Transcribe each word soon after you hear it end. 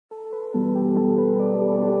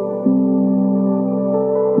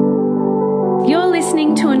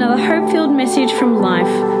another hope-filled message from Life.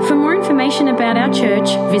 For more information about our church,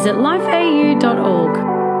 visit lifeau.org.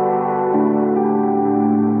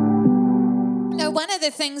 One of the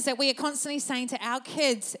things that we are constantly saying to our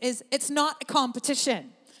kids is it's not a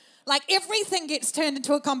competition. Like everything gets turned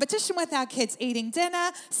into a competition with our kids, eating dinner,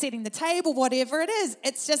 setting the table, whatever it is.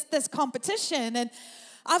 It's just this competition. And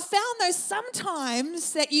I've found though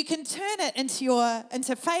sometimes that you can turn it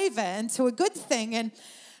into favor, into a good thing. And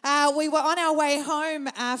we were on our way home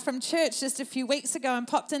from church just a few weeks ago and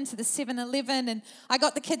popped into the 7-Eleven, and I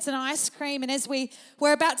got the kids an ice cream, and as we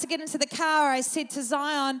were about to get into the car, I said to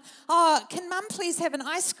Zion, can Mum please have an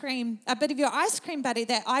ice cream, a bit of your ice cream, buddy,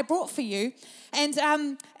 that I brought for you? And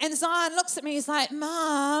Zion looks at me, he's like,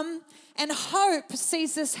 Mum, and Hope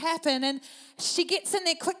sees this happen, and she gets in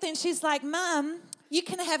there quickly and she's like, Mum, you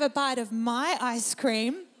can have a bite of my ice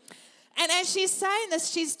cream. And as she's saying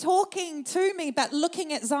this, she's talking to me, but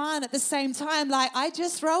looking at Zion at the same time, like, I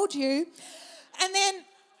just rolled you. And then,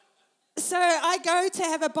 so I go to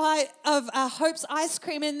have a bite of Hope's ice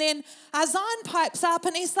cream, and then Zion pipes up,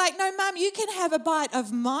 and he's like, no, Mum, you can have a bite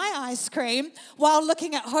of my ice cream, while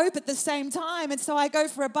looking at Hope at the same time. And so I go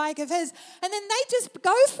for a bite of his, and then they just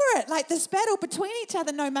go for it, like this battle between each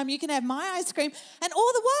other. No, Mum, you can have my ice cream. And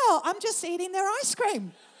all the while, I'm just eating their ice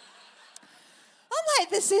cream. I'm like,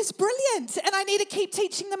 this is brilliant, and I need to keep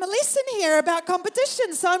teaching them a lesson here about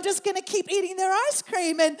competition, so I'm just going to keep eating their ice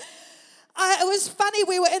cream. And it was funny,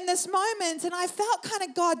 we were in this moment, and I felt kind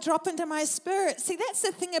of God drop into my spirit. See, that's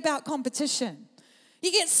the thing about competition.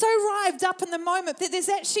 You get so wived up in the moment that there's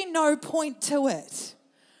actually no point to it.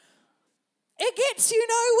 It gets you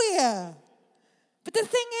nowhere. But the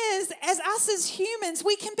thing is, as humans,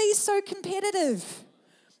 we can be so competitive.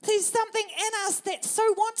 There's something in us that so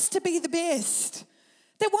wants to be the best,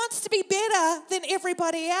 that wants to be better than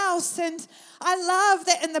everybody else. And I love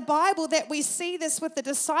that in the Bible that we see this with the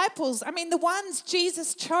disciples. I mean, the ones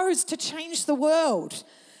Jesus chose to change the world,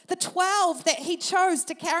 the 12 that he chose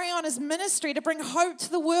to carry on his ministry, to bring hope to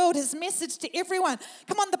the world, his message to everyone.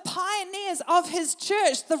 Come on, the pioneers of his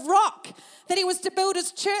church, the rock that he was to build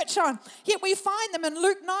his church on. Yet we find them in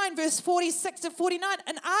Luke 9, verse 46 to 49.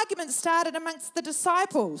 An argument started amongst the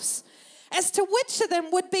disciples as to which of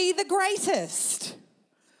them would be the greatest.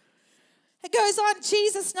 It goes on,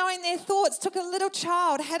 Jesus, knowing their thoughts, took a little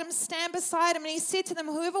child, had him stand beside him, and he said to them,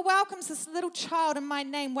 whoever welcomes this little child in my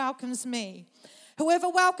name welcomes me. Whoever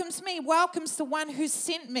welcomes me welcomes the one who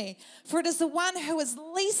sent me. For it is the one who is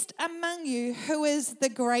least among you who is the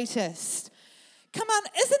greatest. Come on,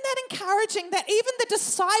 isn't that encouraging that even the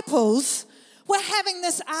disciples were having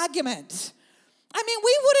this argument? I mean,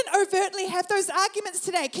 we wouldn't overtly have those arguments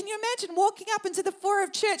today. Can you imagine walking up into the foyer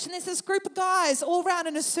of church and there's this group of guys all around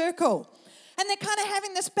in a circle, and they're kind of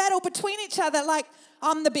having this battle between each other, like,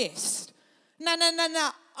 I'm the best. No,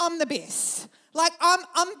 I'm the best. Like,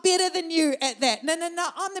 I'm better than you at that. No,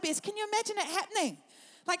 I'm the best. Can you imagine it happening?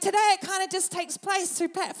 Like today, it kind of just takes place through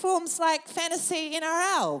platforms like Fantasy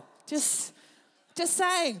NRL. Just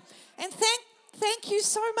saying. And thank you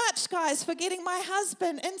so much, guys, for getting my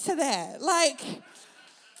husband into that. Like,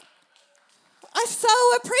 I so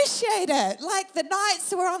appreciate it. Like the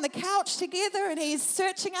nights we're on the couch together and he's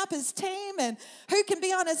searching up his team and who can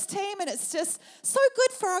be on his team, and it's just so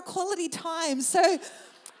good for our quality time. So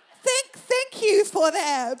thank you for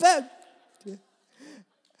that. But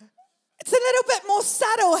it's a little bit more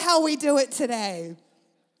subtle how we do it today.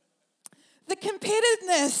 The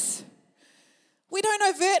competitiveness. We don't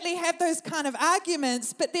overtly have those kind of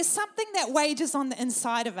arguments, but there's something that wages on the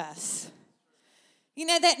inside of us. You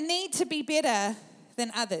know, that need to be better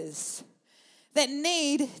than others. That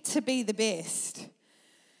need to be the best.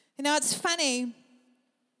 You know, it's funny.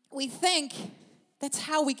 We think that's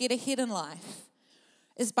how we get ahead in life,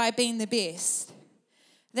 is by being the best.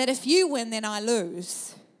 That if you win, then I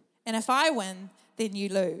lose. And if I win, then you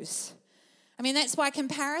lose. I mean, that's why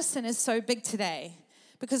comparison is so big today.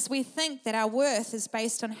 Because we think that our worth is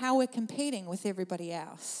based on how we're competing with everybody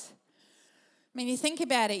else. I mean, you think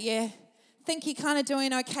about it, you think you're kind of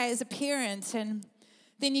doing okay as a parent, and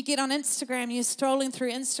then you get on Instagram, you're strolling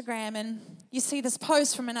through Instagram, and you see this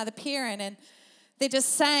post from another parent, and they're just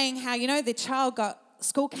saying how, you know, their child got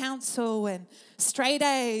school council and straight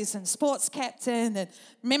A's and sports captain and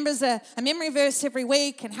remembers a memory verse every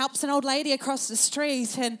week and helps an old lady across the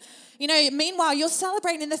street. And, you know, meanwhile, you're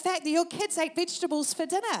celebrating the fact that your kids ate vegetables for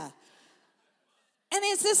dinner. And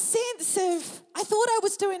there's this sense of, I thought I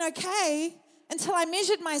was doing okay until I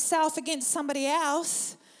measured myself against somebody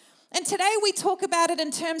else. And today we talk about it in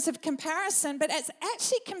terms of comparison, but it's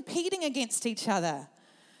actually competing against each other.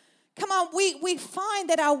 Come on, we find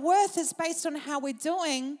that our worth is based on how we're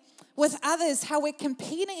doing with others, how we're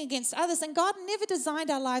competing against others. And God never designed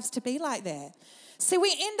our lives to be like that. See,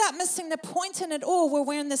 we end up missing the point in it all where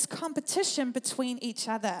we're in this competition between each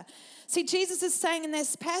other. See, Jesus is saying in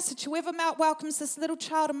this passage, whoever welcomes this little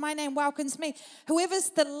child in my name welcomes me. Whoever's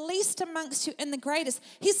the least amongst you and the greatest.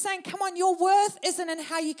 He's saying, come on, your worth isn't in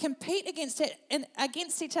how you compete against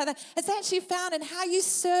each other. It's actually found in how you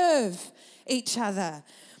serve each other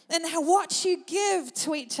and what you give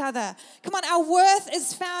to each other. Come on, our worth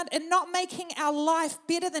is found in not making our life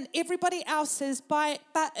better than everybody else's, but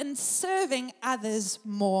in serving others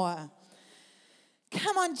more.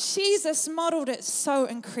 Come on, Jesus modeled it so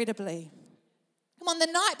incredibly. Come on, the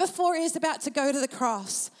night before he was about to go to the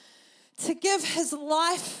cross, to give his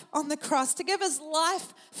life on the cross, to give his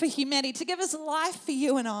life for humanity, to give his life for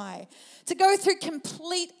you and I, to go through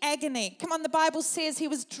complete agony. Come on, the Bible says he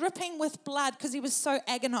was dripping with blood because he was so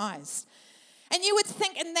agonized. And you would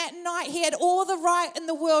think in that night he had all the right in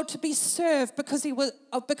the world to be served because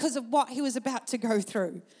of what he was about to go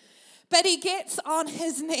through. But he gets on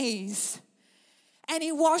his knees and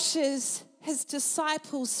he washes his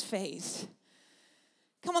disciples' feet.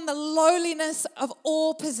 Come on, the lowliness of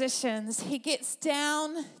all positions. He gets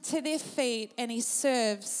down to their feet and he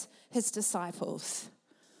serves his disciples.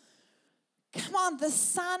 Come on, the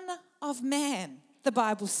Son of Man, the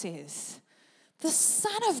Bible says. The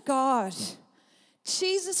Son of God.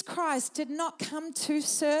 Jesus Christ did not come to be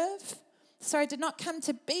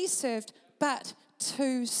served, but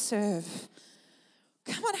to serve.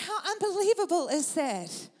 Come on, how unbelievable is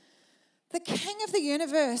that? The King of the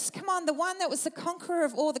universe, come on, the one that was the conqueror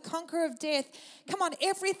of all, the conqueror of death. Come on,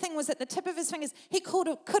 everything was at the tip of his fingers. He could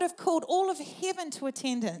have called all of heaven to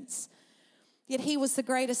attendance, yet he was the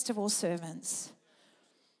greatest of all servants.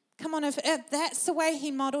 Come on, if that's the way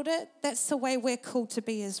he modeled it, that's the way we're called to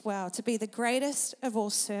be as well, to be the greatest of all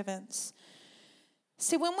servants.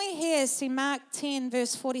 See, when we hear, Mark 10,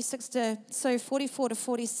 verse 44 to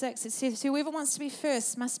 46, it says, whoever wants to be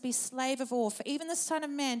first must be slave of all. For even the Son of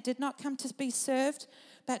Man did not come to be served,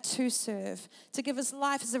 but to serve, to give his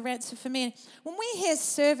life as a ransom for many. When we hear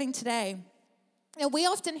serving today, we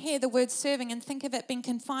often hear the word serving and think of it being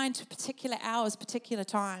confined to particular hours, particular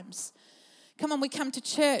times. Come on, we come to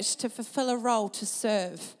church to fulfill a role, to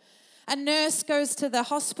serve. A nurse goes to the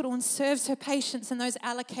hospital and serves her patients in those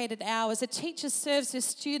allocated hours. A teacher serves her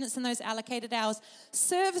students in those allocated hours.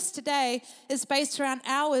 Service today is based around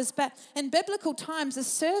hours, but in biblical times, a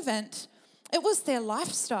servant, it was their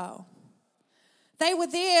lifestyle. They were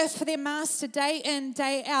there for their master day in,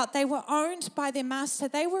 day out. They were owned by their master.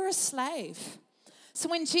 They were a slave. So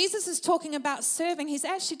when Jesus is talking about serving, he's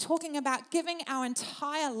actually talking about giving our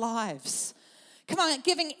entire lives. Come on,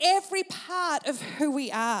 giving every part of who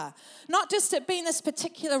we are. Not just it being this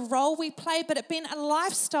particular role we play, but it being a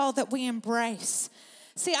lifestyle that we embrace.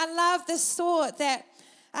 See, I love this thought that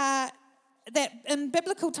in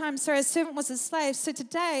biblical times, a servant was a slave. So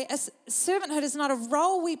today, servanthood is not a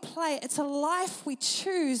role we play, it's a life we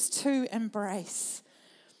choose to embrace.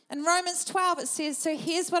 In Romans 12, it says, so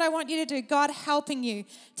here's what I want you to do. God helping you.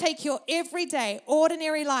 Take your everyday,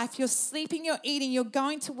 ordinary life. You're sleeping, you're eating, you're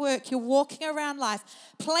going to work, you're walking around life.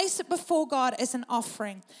 Place it before God as an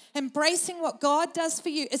offering. Embracing what God does for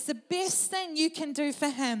you is the best thing you can do for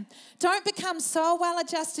him. Don't become so well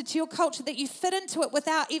adjusted to your culture that you fit into it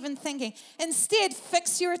without even thinking. Instead,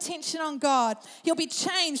 fix your attention on God. You'll be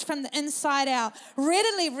changed from the inside out.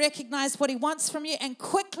 Readily recognize what he wants from you and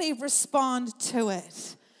quickly respond to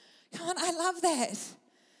it. Come on, I love that.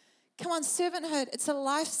 Come on, servanthood, it's a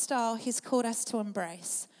lifestyle he's called us to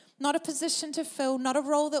embrace. Not a position to fill, not a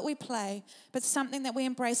role that we play, but something that we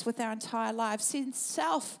embrace with our entire lives. See,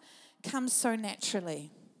 self comes so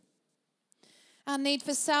naturally. Our need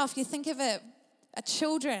for self, you think of it, our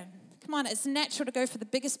children. Come on, it's natural to go for the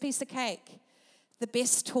biggest piece of cake, the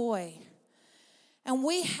best toy. And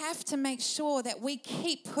we have to make sure that we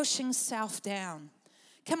keep pushing self down.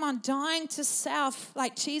 Come on, dying to self,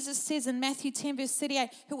 like Jesus says in Matthew 10, verse 38,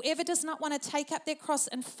 whoever does not want to take up their cross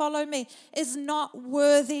and follow me is not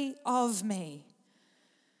worthy of me.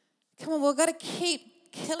 Come on, we've got to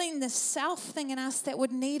keep killing the self thing in us that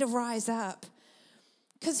would need to rise up.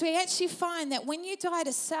 Because we actually find that when you die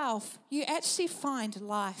to self, you actually find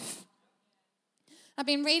life. I've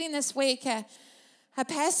been reading this week a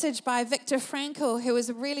passage by Viktor Frankl, who is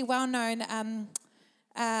a really well-known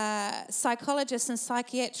psychologist and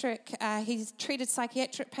he's treated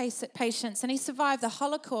psychiatric patients, and he survived the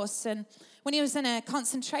Holocaust. And when he was in a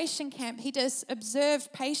concentration camp, he just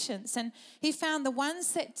observed patients, and he found the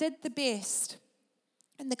ones that did the best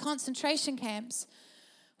in the concentration camps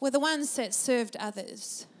were the ones that served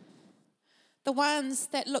others. the ones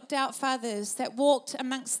that looked out for others, that walked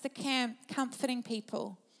amongst the camp comforting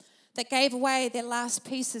people, that gave away their last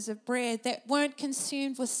pieces of bread, that weren't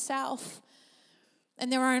consumed with self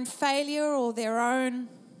and their own failure or their own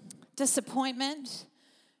disappointment,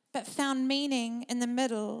 but found meaning in the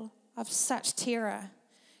middle of such terror.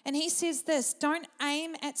 And he says this, don't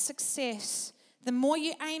aim at success. The more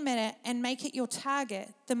you aim at it and make it your target,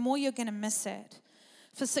 the more you're going to miss it.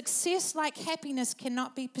 For success, like happiness,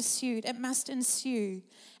 cannot be pursued. It must ensue.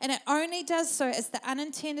 And it only does so as the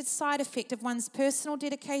unintended side effect of one's personal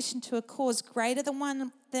dedication to a cause greater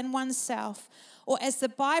than oneself, or as the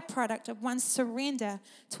byproduct of one's surrender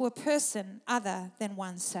to a person other than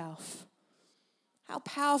oneself. How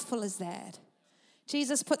powerful is that?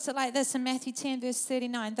 Jesus puts it like this in Matthew 10, verse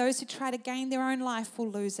 39. Those who try to gain their own life will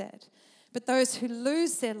lose it, but those who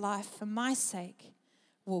lose their life for my sake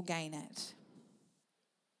will gain it.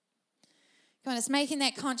 Come on, it's making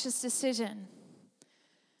that conscious decision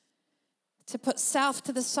to put self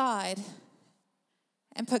to the side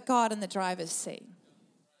and put God in the driver's seat.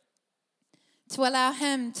 To allow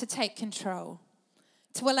Him to take control.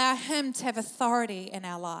 To allow Him to have authority in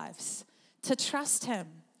our lives. To trust Him.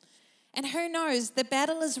 And who knows, the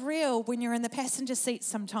battle is real when you're in the passenger seat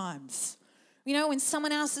sometimes. You know, when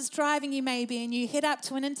someone else is driving you maybe and you head up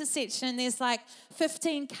to an intersection and there's like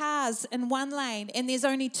 15 cars in one lane and there's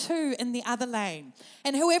only 2 in the other lane.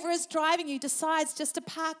 And whoever is driving you decides just to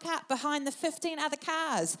park up behind the 15 other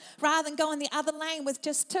cars rather than go in the other lane with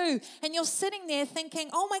just 2. And you're sitting there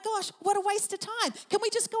thinking, oh my gosh, what a waste of time. Can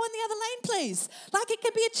we just go in the other lane, please? Like it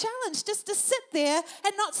could be a challenge just to sit there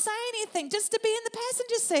and not say anything, just to be in the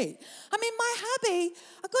passenger seat. I mean, my hubby,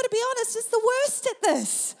 I've got to be honest, is the worst at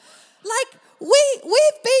this. Like,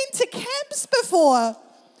 we've been to camps before,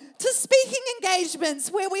 to speaking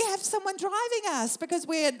engagements where we have someone driving us because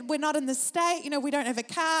we're not in the state, you know, we don't have a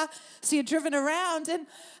car, so you're driven around, and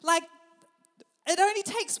like it only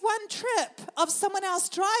takes one trip of someone else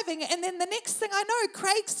driving, and then the next thing I know,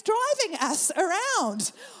 Craig's driving us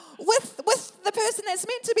around with the person that's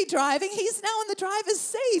meant to be driving. He's now in the driver's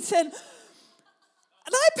seat, and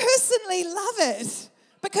I personally love it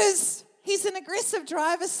because he's an aggressive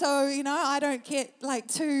driver, so, you know, I don't get, like,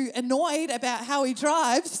 too annoyed about how he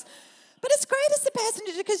drives. But it's great as a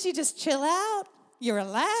passenger because you just chill out, you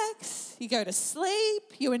relax, you go to sleep,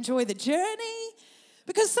 you enjoy the journey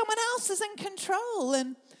because someone else is in control.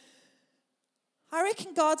 And I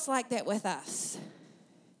reckon God's like that with us.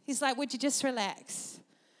 He's like, would you just relax?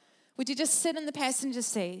 Would you just sit in the passenger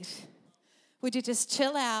seat? Would you just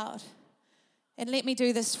chill out and let me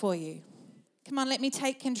do this for you? Come on, let me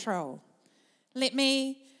take control. Let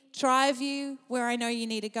me drive you where I know you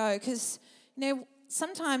need to go. Because, you know,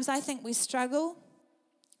 sometimes I think we struggle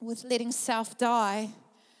with letting self die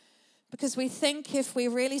because we think if we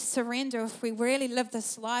really surrender, if we really live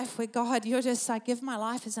this life where God, you're just like, give my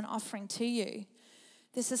life as an offering to you.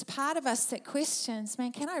 There's this part of us that questions,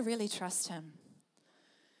 man, can I really trust Him?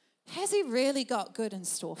 Has He really got good in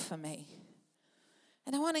store for me?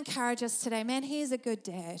 And I want to encourage us today, man, He is a good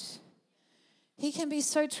dad. He can be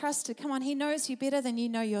so trusted. Come on, He knows you better than you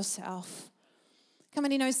know yourself. Come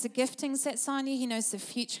on, He knows the giftings that's on you. He knows the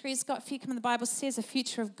future He's got for you. Come on, the Bible says a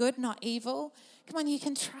future of good, not evil. Come on, you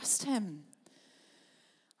can trust Him.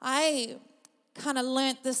 I kind of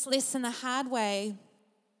learnt this lesson the hard way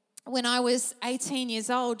when I was 18 years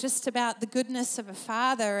old, just about the goodness of a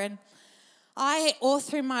father. And I, all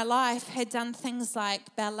through my life, had done things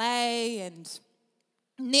like ballet and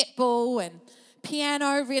netball and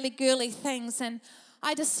piano, really girly things, and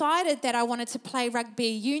I decided that I wanted to play rugby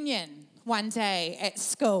union one day at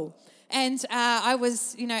school. And I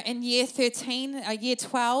was, you know, in year 13, year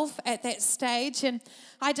 12 at that stage, and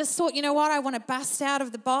I just thought, you know what, I want to bust out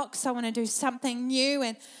of the box, I want to do something new.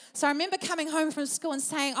 And so I remember coming home from school and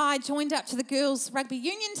saying, oh, I joined up to the girls' rugby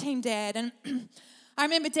union team, Dad. And I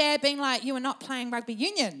remember Dad being like, you are not playing rugby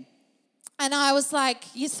union. And I was like,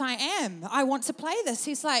 yes, I am. I want to play this.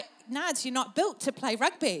 He's like, Nads, you're not built to play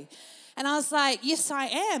rugby. And I was like, yes, I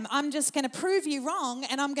am. I'm just going to prove you wrong,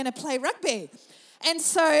 and I'm going to play rugby. And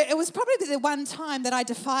so it was probably the one time that I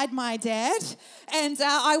defied my dad, and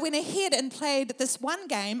I went ahead and played this one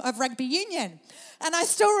game of rugby union. And I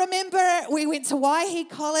still remember we went to Waihi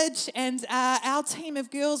College, and our team of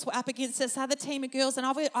girls were up against this other team of girls, and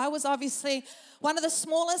I was obviously one of the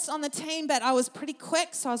smallest on the team, but I was pretty quick,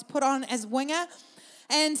 so I was put on as winger.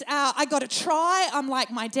 And I got a try. I'm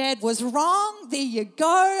like, my dad was wrong. There you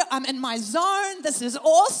go. I'm in my zone. This is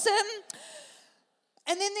awesome.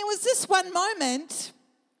 And then there was this one moment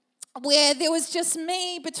where there was just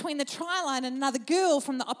me between the try line and another girl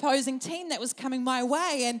from the opposing team that was coming my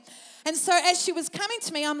way. And And so as she was coming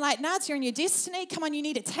to me, I'm like, Nads, you're in your destiny. Come on, you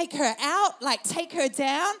need to take her out, like take her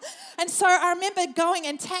down. And so I remember going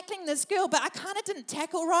and tackling this girl, but I kind of didn't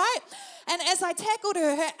tackle right. And as I tackled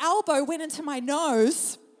her, her elbow went into my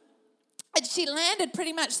nose. And she landed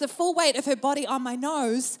pretty much the full weight of her body on my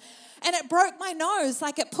nose. And it broke my nose.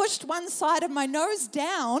 Like it pushed one side of my nose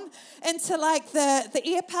down into like the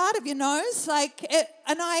ear part of your nose.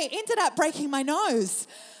 And I ended up breaking my nose.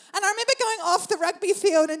 And I remember going off the rugby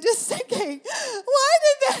field and just thinking, why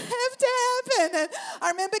did that have to happen? And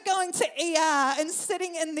I remember going to ER and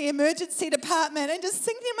sitting in the emergency department and just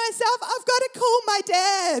thinking to myself, I've got to call my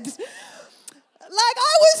dad. Like,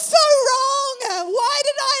 I was so wrong. Why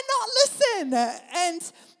did I not listen? And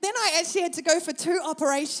then I actually had to go for 2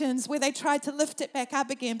 operations where they tried to lift it back up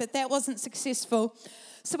again, but that wasn't successful.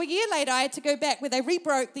 So a year later, I had to go back where they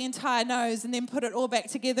rebroke the entire nose and then put it all back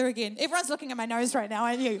together again. Everyone's looking at my nose right now,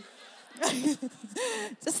 aren't you?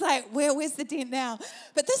 Just like, where's the dent now?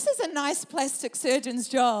 But this is a nice plastic surgeon's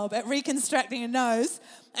job at reconstructing a nose.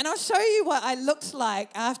 And I'll show you what I looked like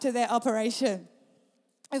after that operation.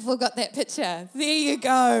 If we've got that picture. There you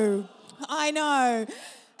go. I know.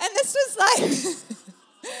 And this was like,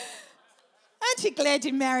 aren't you glad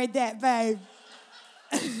you married that, babe?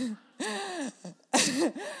 And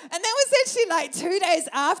that was actually like 2 days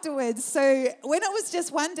afterwards. So when it was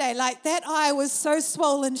just one day, like that eye was so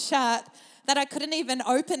swollen shut that I couldn't even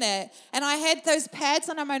open it. And I had those pads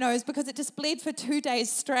under my nose because it just bled for 2 days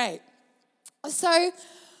straight. So I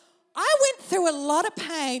went through a lot of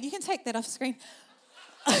pain. You can take that off screen.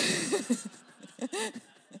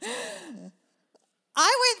 I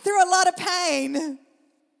went through a lot of pain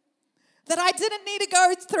that I didn't need to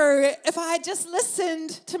go through if I had just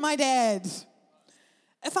listened to my dad.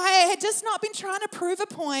 If I had just not been trying to prove a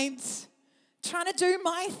point, trying to do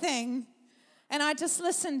my thing, and I just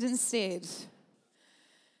listened instead.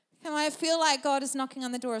 And I feel like God is knocking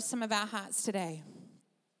on the door of some of our hearts today.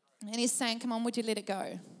 And he's saying, come on, would you let it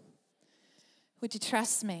go? Would you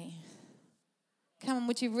trust me? Come on,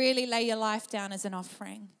 would you really lay your life down as an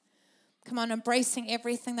offering? Come on, embracing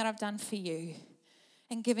everything that I've done for you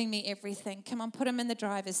and giving me everything. Come on, put him in the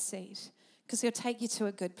driver's seat because he'll take you to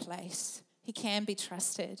a good place. He can be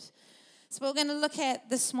trusted. So what we're going to look at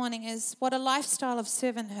this morning is what a lifestyle of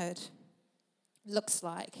servanthood looks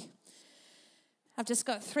like. I've just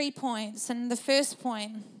got 3 points. And the first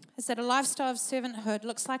point is that a lifestyle of servanthood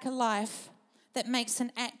looks like a life that makes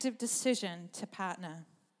an active decision to partner.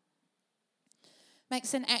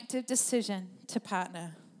 Makes an active decision to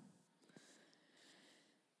partner.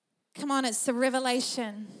 Come on, it's the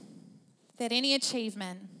revelation that any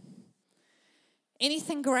achievement,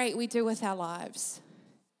 anything great we do with our lives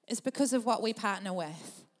is because of what we partner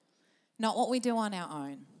with, not what we do on our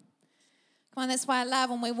own. Come on, that's why I love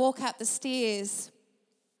when we walk up the stairs,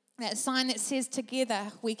 that sign that says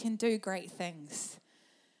together we can do great things.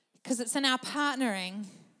 Because it's in our partnering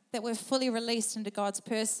that we're fully released into God's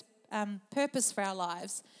purpose for our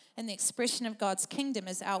lives, and the expression of God's kingdom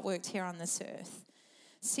is outworked here on this earth.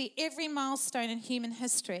 See, every milestone in human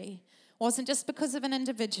history wasn't just because of an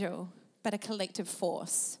individual, but a collective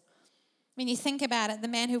force. When you think about it, the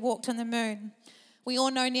man who walked on the moon, we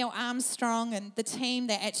all know Neil Armstrong and the team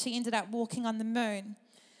that actually ended up walking on the moon.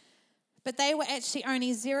 But they were actually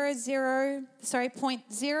only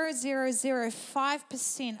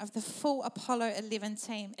 0.0005% of the full Apollo 11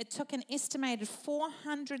 team. It took an estimated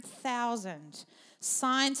 400,000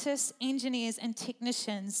 scientists, engineers, and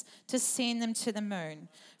technicians to send them to the moon.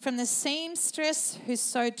 From the seamstress who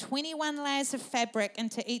sewed 21 layers of fabric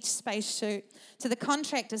into each spacesuit to the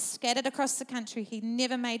contractors scattered across the country who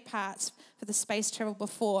never made parts for the space travel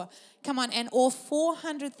before. Come on, and all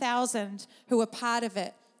 400,000 who were part of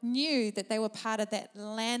it knew that they were part of that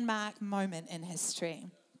landmark moment in history.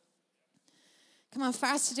 Come on, for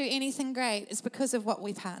us to do anything great is because of what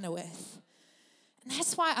we partner with. And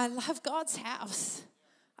that's why I love God's house.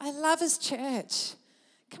 I love his church.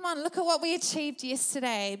 Come on, look at what we achieved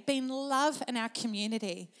yesterday. Being love in our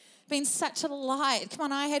community. Being such a light. Come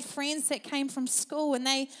on, I had friends that came from school and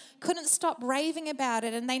they couldn't stop raving about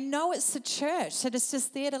it, and they know it's the church that is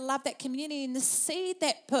just there to love that community, and the seed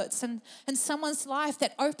that puts in someone's life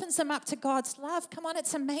that opens them up to God's love. Come on,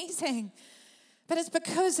 it's amazing. But it's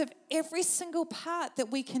because of every single part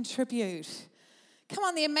that we contribute. Come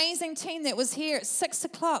on, the amazing team that was here at 6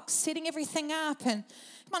 o'clock setting everything up. And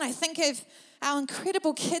come on, I think of our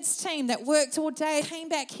incredible kids team that worked all day, came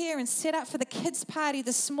back here and set up for the kids party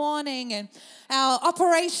this morning. And our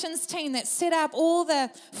operations team that set up all the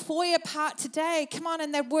foyer part today. Come on,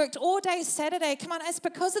 and they worked all day Saturday. Come on, it's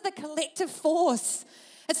because of the collective force.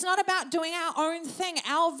 It's not about doing our own thing,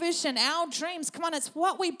 our vision, our dreams. Come on, it's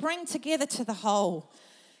what we bring together to the whole.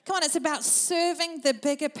 Come on, it's about serving the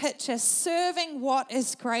bigger picture, serving what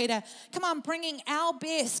is greater. Come on, bringing our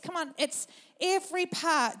best. Come on, it's every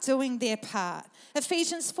part doing their part.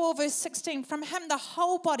 Ephesians 4 verse 16, from him the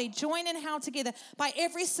whole body, joined and held together by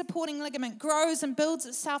every supporting ligament, grows and builds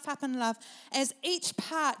itself up in love as each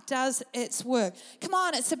part does its work. Come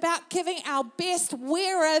on, it's about giving our best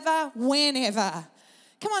wherever, whenever.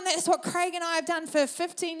 Come on, that's what Craig and I have done for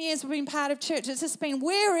 15 years. We've been part of church. It's just been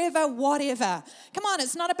wherever, whatever. Come on,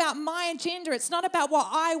 it's not about my agenda. It's not about what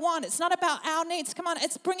I want. It's not about our needs. Come on,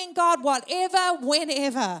 it's bringing God whatever,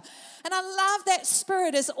 whenever. And I love that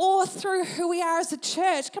spirit is all through who we are as a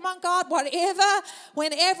church. Come on, God, whatever,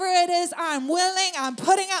 whenever it is, I'm willing. I'm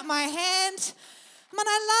putting up my hand. Come on,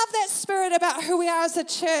 I love that spirit about who we are as a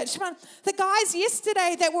church. Come on, the guys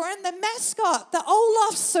yesterday that were in the mascot, the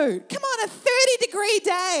Olaf suit. Come on, a 30-degree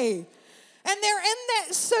day. And they're in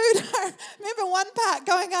that suit. I remember one part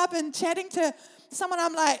going up and chatting to someone.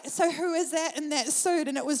 I'm like, so who is that in that suit?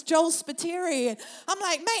 And it was Joel Spiteri. And I'm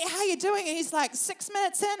like, mate, how you doing? And he's like, 6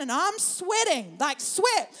 minutes in and I'm sweating. Like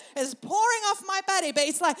sweat is pouring off my body. But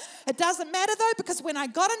he's like, it doesn't matter though, because when I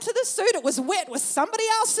got into the suit, it was wet with somebody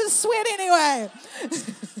else's sweat anyway.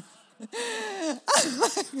 I'm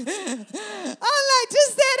like,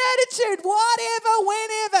 just that attitude, whatever,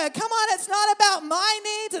 whenever. Come on, it's not about my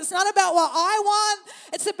needs. It's not about what I want.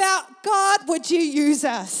 It's about, God, would you use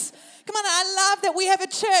us? Come on, I love that we have a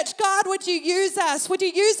church. God, would you use us? Would you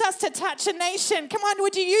use us to touch a nation? Come on,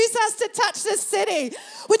 would you use us to touch this city?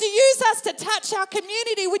 Would you use us to touch our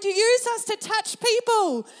community? Would you use us to touch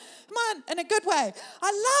people? Come on, in a good way.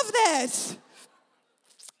 I love that.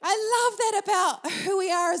 I love that about who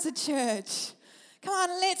we are as a church. Come on,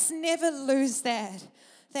 let's never lose that.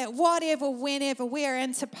 That whatever, whenever we are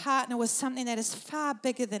in to partner with something that is far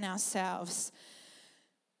bigger than ourselves.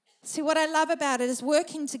 See, what I love about it is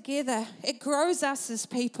working together, it grows us as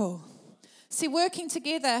people. See, working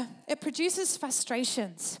together, it produces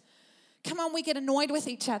frustrations. Come on, we get annoyed with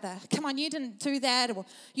each other. Come on, you didn't do that, or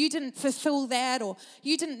you didn't fulfill that, or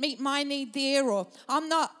you didn't meet my need there, or I'm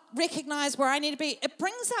not recognized where I need to be. It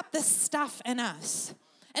brings up this stuff in us.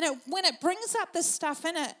 And when it brings up this stuff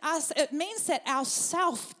in us, it means that our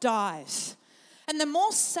self dies. And the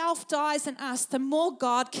more self dies in us, the more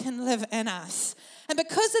God can live in us. And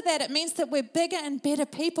because of that, it means that we're bigger and better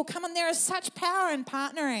people. Come on, there is such power in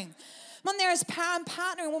partnering. Come on, there is power in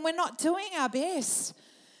partnering when we're not doing our best.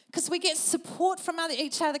 Because we get support from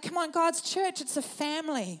each other. Come on, God's church, it's a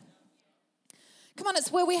family. Come on,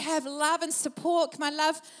 it's where we have love and support. Come on, I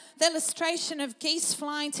love the illustration of geese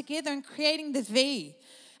flying together and creating the V.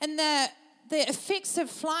 And the effects of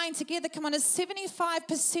flying together, come on, is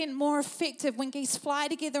 75% more effective when geese fly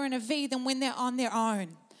together in a V than when they're on their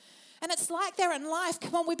own. And it's like that in life.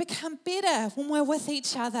 Come on, we become better when we're with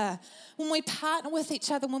each other, when we partner with each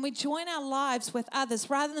other, when we join our lives with others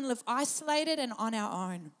rather than live isolated and on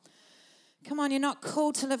our own. Come on, you're not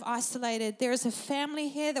called to live isolated. There is a family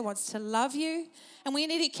here that wants to love you, and we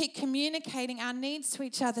need to keep communicating our needs to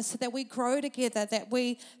each other so that we grow together, that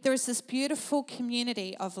there is this beautiful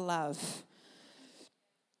community of love.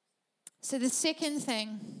 So the second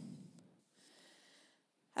thing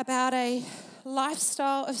about a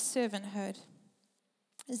lifestyle of servanthood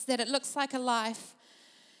is that it looks like a life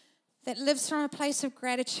that lives from a place of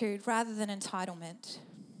gratitude rather than entitlement.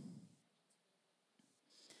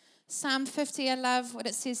 Psalm 50, I love what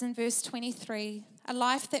it says in verse 23. A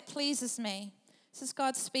life that pleases me, this is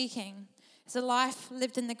God speaking, is a life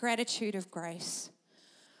lived in the gratitude of grace.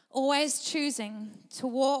 Always choosing to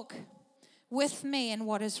walk with me in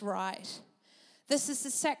what is right. This is the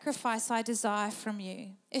sacrifice I desire from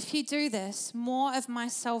you. If you do this, more of my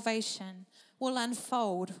salvation will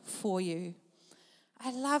unfold for you.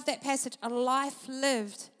 I love that passage. A life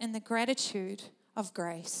lived in the gratitude of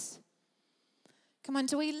grace. Come on,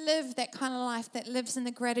 do we live that kind of life that lives in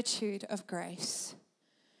the gratitude of grace?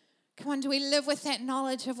 Come on, do we live with that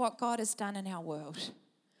knowledge of what God has done in our world?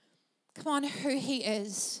 Come on, who He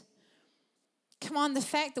is. Come on, the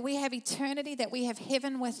fact that we have eternity, that we have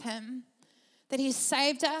heaven with Him, that He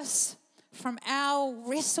saved us from our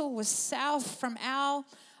wrestle with self, from our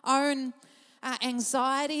own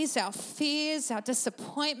anxieties, our fears, our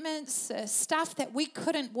disappointments, stuff that we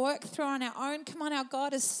couldn't work through on our own. Come on, our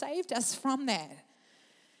God has saved us from that.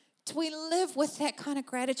 Do we live with that kind of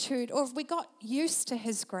gratitude, or have we got used to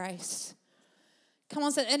His grace? Come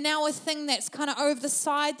on, and now a thing that's kind of over the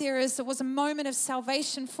side there was a moment of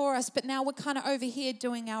salvation for us, but now we're kind of over here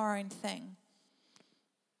doing our own thing.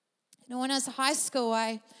 You know, when I was in high school,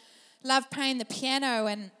 I loved playing the piano,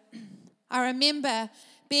 and I remember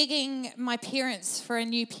begging my parents for a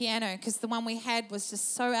new piano because the one we had was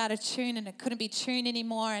just so out of tune and it couldn't be tuned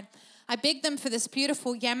anymore. And I begged them for this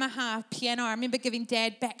beautiful Yamaha piano. I remember giving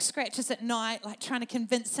Dad back scratches at night, like trying to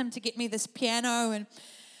convince him to get me this piano.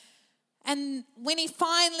 And when he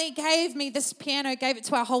finally gave me this piano, gave it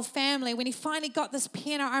to our whole family, when he finally got this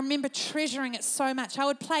piano, I remember treasuring it so much. I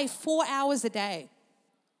would play 4 hours a day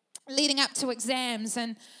leading up to exams.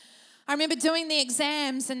 And I remember doing the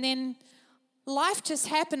exams, and then life just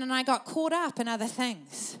happened and I got caught up in other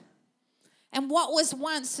things. And what was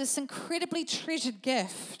once this incredibly treasured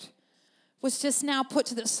gift was just now put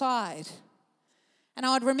to the side. And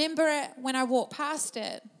I would remember it when I walked past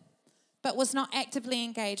it, but was not actively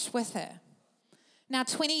engaged with it. Now,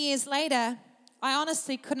 20 years later, I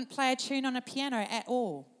honestly couldn't play a tune on a piano at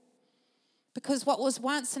all, because what was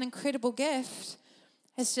once an incredible gift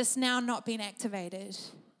has just now not been activated.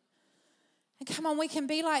 And come on, we can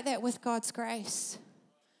be like that with God's grace.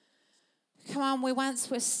 Come on, we once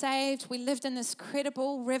were saved. We lived in this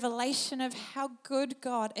credible revelation of how good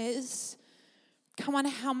God is. Come on,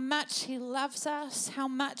 how much He loves us, how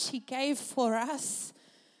much He gave for us.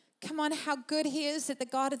 Come on, how good He is that the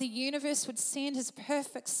God of the universe would send His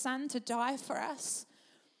perfect Son to die for us.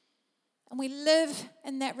 And we live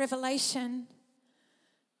in that revelation,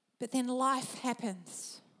 but then life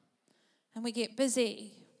happens. And we get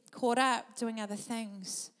busy, caught up doing other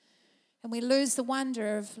things. And we lose the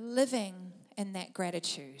wonder of living in that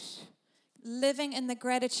gratitude. Living in the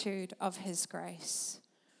gratitude of His grace.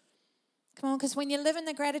 Come on, because when you live in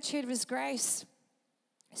the gratitude of His grace,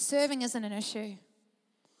 serving isn't an issue.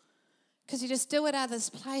 Because you just do it out of this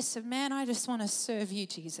place of, man, I just want to serve you,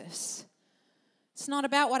 Jesus. It's not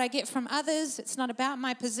about what I get from others. It's not about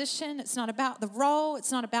my position. It's not about the role.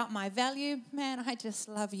 It's not about my value. Man, I just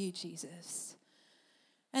love you, Jesus.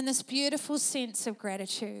 And this beautiful sense of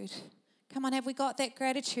gratitude. Come on, have we got that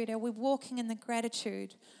gratitude? Are we walking in the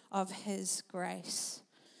gratitude of His grace?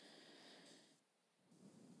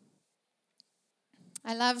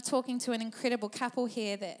 I love talking to an incredible couple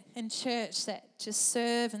here that in church that just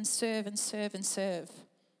serve and serve and serve and serve.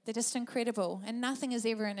 They're just incredible, and nothing is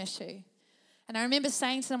ever an issue. And I remember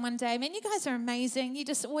saying to them one day, man, you guys are amazing. You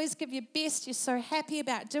just always give your best. You're so happy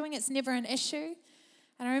about doing it. It's never an issue.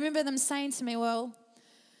 And I remember them saying to me, well,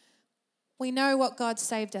 we know what God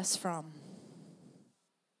saved us from.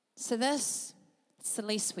 So it's the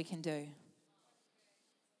least we can do.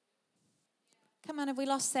 Come on, have we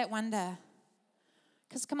lost that wonder?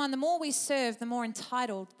 Because, come on, the more we serve, the more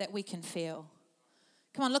entitled that we can feel.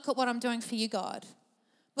 Come on, look at what I'm doing for you, God.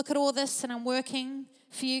 Look at all this and I'm working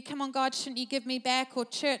for you. Come on, God, shouldn't you give me back? Or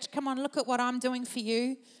church, come on, look at what I'm doing for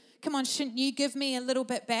you. Come on, shouldn't you give me a little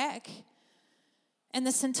bit back? And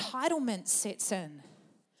this entitlement sets in.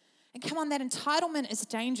 And come on, that entitlement is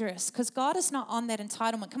dangerous because God is not on that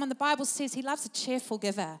entitlement. Come on, the Bible says He loves a cheerful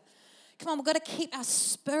giver. Come on, we've got to keep our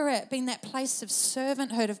spirit being that place of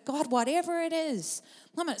servanthood of God, whatever it is.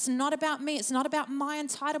 Come on, it's not about me. It's not about my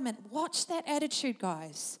entitlement. Watch that attitude,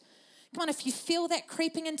 guys. Come on, if you feel that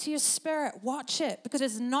creeping into your spirit, watch it because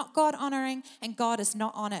it's not God honoring and God is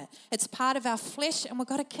not on it. It's part of our flesh and we've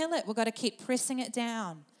got to kill it. We've got to keep pressing it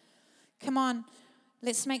down. Come on,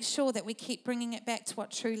 let's make sure that we keep bringing it back to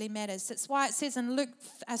what truly matters. That's why it says in Luke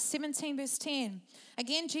 17 verse 10,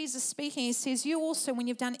 again, Jesus speaking, He says, you also, when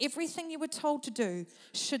you've done everything you were told to do,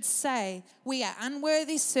 should say, we are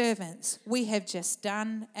unworthy servants. We have just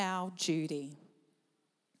done our duty.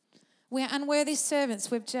 We are unworthy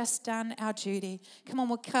servants. We've just done our duty. Come on,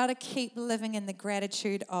 we've got to keep living in the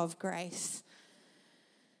gratitude of grace.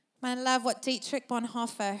 I love what Dietrich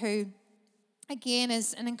Bonhoeffer, who again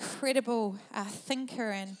is an incredible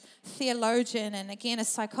thinker and theologian and again a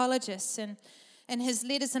psychologist, and in his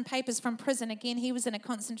letters and papers from prison, again he was in a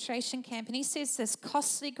concentration camp, and he says this: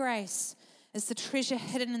 costly grace is the treasure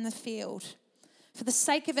hidden in the field. For the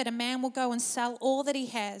sake of it, a man will go and sell all that he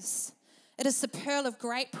has. It is the pearl of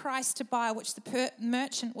great price to buy, which the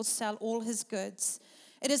merchant will sell all his goods.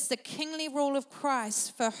 It is the kingly rule of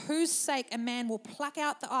Christ, for whose sake a man will pluck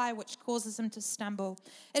out the eye which causes him to stumble.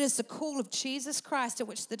 It is the call of Jesus Christ, at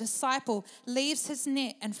which the disciple leaves his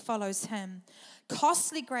net and follows Him.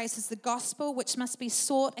 Costly grace is the gospel which must be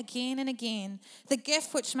sought again and again, the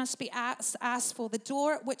gift which must be asked for, the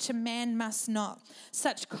door at which a man must knock.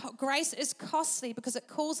 Such grace is costly because it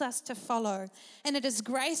calls us to follow, and it is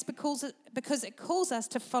grace because it calls us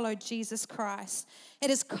to follow Jesus Christ. It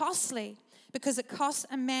is costly because it costs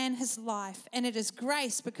a man his life, and it is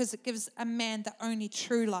grace because it gives a man the only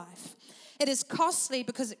true life. It is costly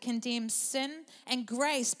because it condemns sin, and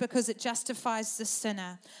grace because it justifies the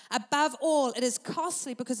sinner. Above all, it is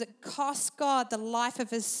costly because it cost God the life of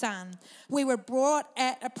his Son. We were bought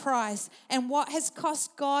at a price, and what has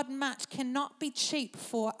cost God much cannot be cheap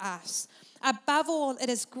for us. Above all, it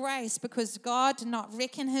is grace because God did not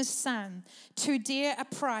reckon his Son too dear a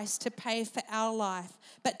price to pay for our life,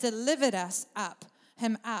 but delivered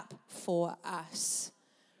him up for us.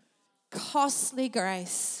 Costly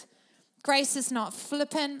grace. Grace is not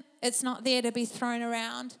flippant. It's not there to be thrown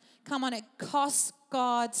around. Come on, it costs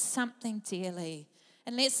God something dearly.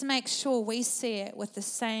 And let's make sure we see it with the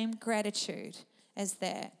same gratitude as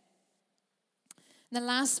that. And the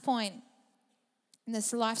last point in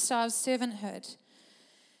this lifestyle of servanthood,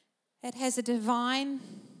 it has a divine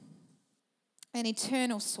and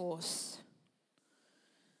eternal source.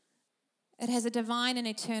 It has a divine and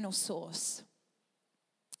eternal source.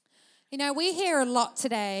 You know, we hear a lot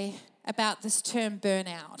today about this term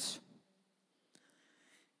burnout.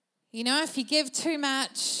 You know, if you give too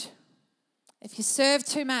much, if you serve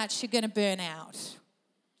too much, you're going to burn out.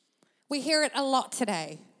 We hear it a lot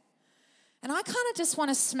today. And I kind of just want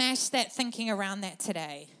to smash that thinking around that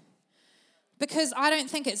today, because I don't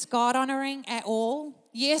think it's God-honoring at all.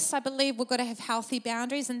 Yes, I believe we've got to have healthy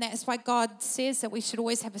boundaries, and that's why God says that we should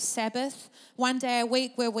always have a Sabbath, one day a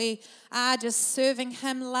week where we are just serving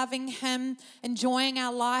him, loving him, enjoying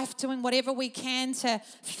our life, doing whatever we can to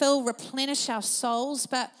replenish our souls.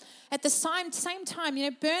 But at the same time, you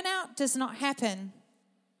know, burnout does not happen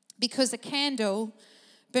because a candle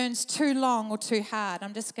burns too long or too hard.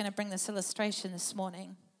 I'm just going to bring this illustration this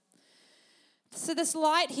morning. So this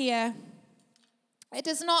light here, it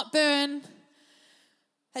does not burn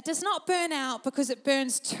out because it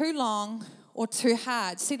burns too long or too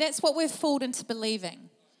hard. See, that's what we've fooled into believing.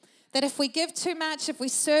 That if we give too much, if we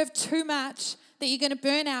serve too much, that you're going to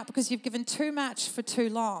burn out because you've given too much for too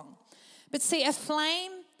long. But see, a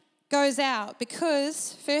flame goes out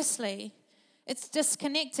because, firstly, it's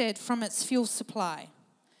disconnected from its fuel supply.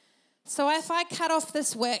 So if I cut off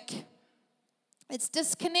this wick, it's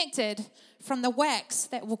disconnected from the wax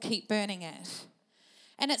that will keep burning it.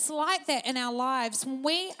 And it's like that in our lives when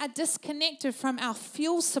we are disconnected from our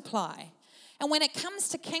fuel supply. And when it comes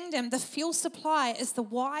to kingdom, the fuel supply is the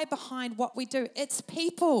why behind what we do. It's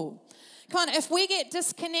people. Come on, if we get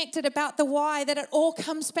disconnected about the why, that it all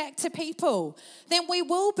comes back to people, then we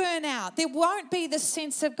will burn out. There won't be this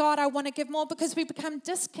sense of, God, I want to give more, because we become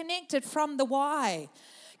disconnected from the why.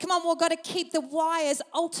 Come on, we've got to keep the why as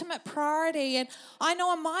ultimate priority. And I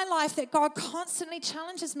know in my life that God constantly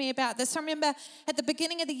challenges me about this. I remember at the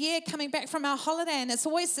beginning of the year coming back from our holiday, and it's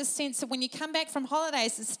always this sense of when you come back from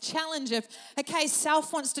holidays, this challenge of, okay,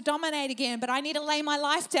 self wants to dominate again, but I need to lay my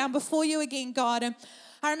life down before you again, God. And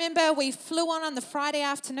I remember we flew on the Friday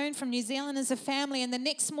afternoon from New Zealand as a family, and the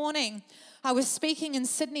next morning I was speaking in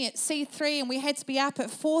Sydney at C3, and we had to be up at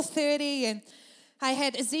 4:30, and I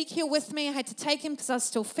had Ezekiel with me. I had to take him because I was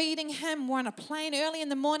still feeding him. We're on a plane early in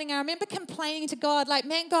the morning. I remember complaining to God, like,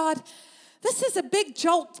 man, God, this is a big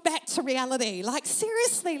jolt back to reality. Like,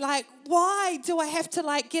 seriously, like, why do I have to,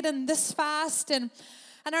 like, get in this fast? And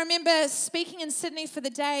I remember speaking in Sydney for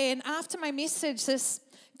the day, and after my message, this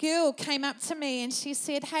girl came up to me and she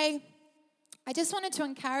said, hey, I just wanted to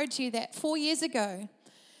encourage you that 4 years ago,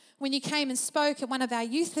 when you came and spoke at one of our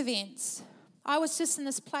youth events, I was just in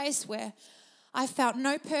this place where I felt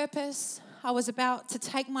no purpose. I was about to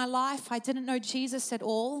take my life. I didn't know Jesus at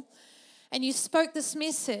all. And you spoke this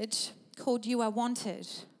message called You Are Wanted.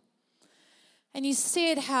 And you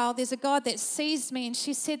said how there's a God that sees me. And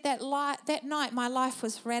she said that night my life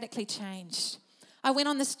was radically changed. I went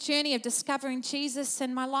on this journey of discovering Jesus,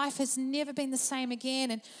 and my life has never been the same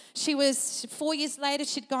again. And she was, 4 years later,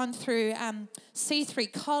 she'd gone through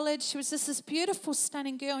C3 college. She was just this beautiful,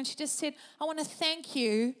 stunning girl. And she just said, I want to thank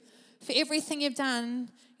you for everything you've done,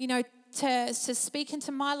 you know, to speak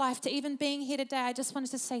into my life, to even being here today. I just wanted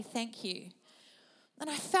to say thank you. And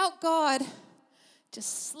I felt God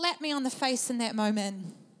just slap me on the face in that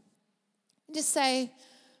moment and just say,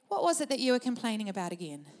 what was it that you were complaining about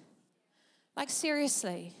again? Like,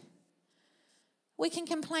 seriously, we can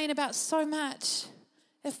complain about so much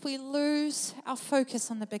if we lose our focus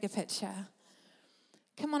on the bigger picture.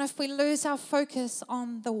 Come on, if we lose our focus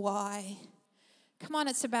on the why. Come on,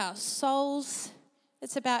 it's about souls.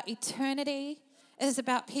 It's about eternity. It is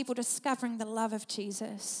about people discovering the love of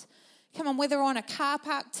Jesus. Come on, whether on a car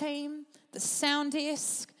park team, the sound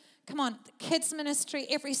desk, come on, the kids ministry,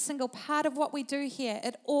 every single part of what we do here,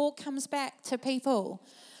 it all comes back to people.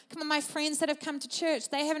 Come on, my friends that have come to church,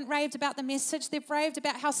 they haven't raved about the message. They've raved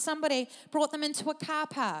about how somebody brought them into a car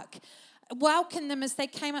park. welcomed them as they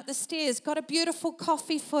came up the stairs, got a beautiful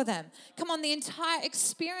coffee for them. Come on, the entire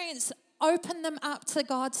experience opened them up to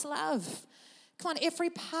God's love. Come on, every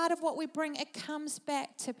part of what we bring, it comes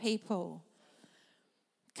back to people.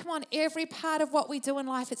 Come on, every part of what we do in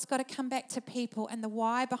life, it's got to come back to people and the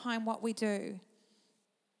why behind what we do.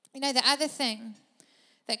 You know, the other thing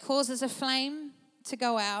that causes a flame to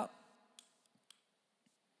go out,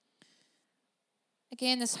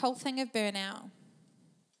 again, this whole thing of burnout,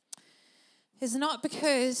 is not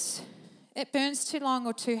because it burns too long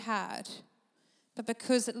or too hard, but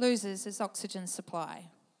because it loses its oxygen supply.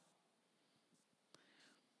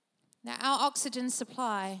 Now, our oxygen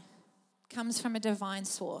supply comes from a divine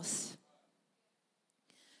source.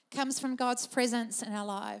 It comes from God's presence in our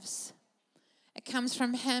lives. It comes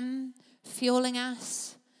from Him fueling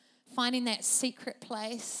us, finding that secret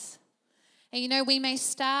place. And you know, we may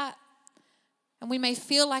start and we may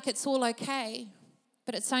feel like it's all okay,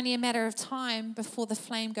 but it's only a matter of time before the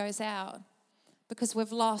flame goes out because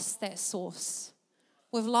we've lost that source.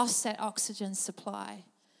 We've lost that oxygen supply.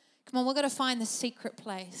 Come on, we've got to find the secret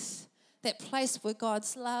place, that place where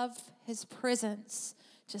God's love, His presence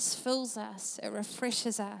just fills us, it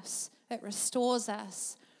refreshes us, it restores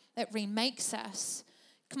us, it remakes us.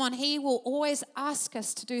 Come on, He will always ask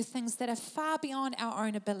us to do things that are far beyond our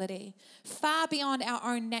own ability, far beyond our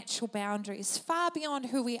own natural boundaries, far beyond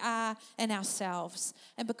who we are in ourselves.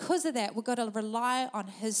 And because of that, we've got to rely on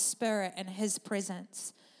His Spirit and His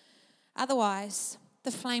presence. Otherwise,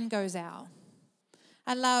 the flame goes out.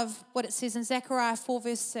 I love what it says in Zechariah 4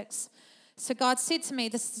 verse 6. So God said to me,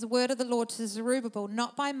 this is the word of the Lord to Zerubbabel,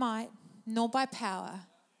 not by might, nor by power,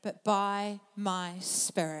 but by my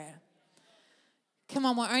Spirit. Come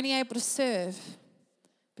on, we're only able to serve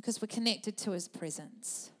because we're connected to His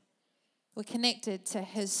presence. We're connected to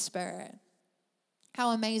His Spirit.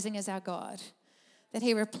 How amazing is our God, that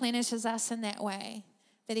He replenishes us in that way,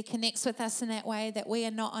 that He connects with us in that way, that we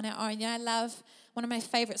are not on our own. You know, I love, one of my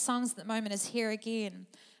favorite songs at the moment is Here Again.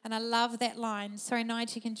 And I love that line. Sorry,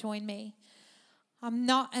 Nigel, you can join me. I'm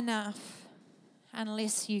not enough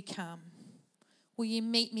unless you come. Will you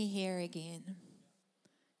meet me here again?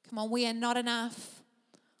 Come on, we are not enough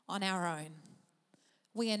on our own.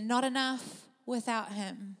 We are not enough without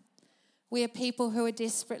Him. We are people who are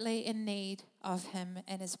desperately in need of Him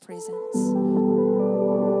and His presence.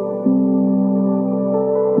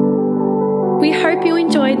 We hope you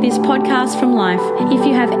enjoyed this podcast from Life. If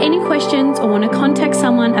you have any questions or want to contact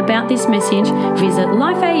someone about this message, visit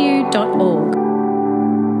lifeau.org.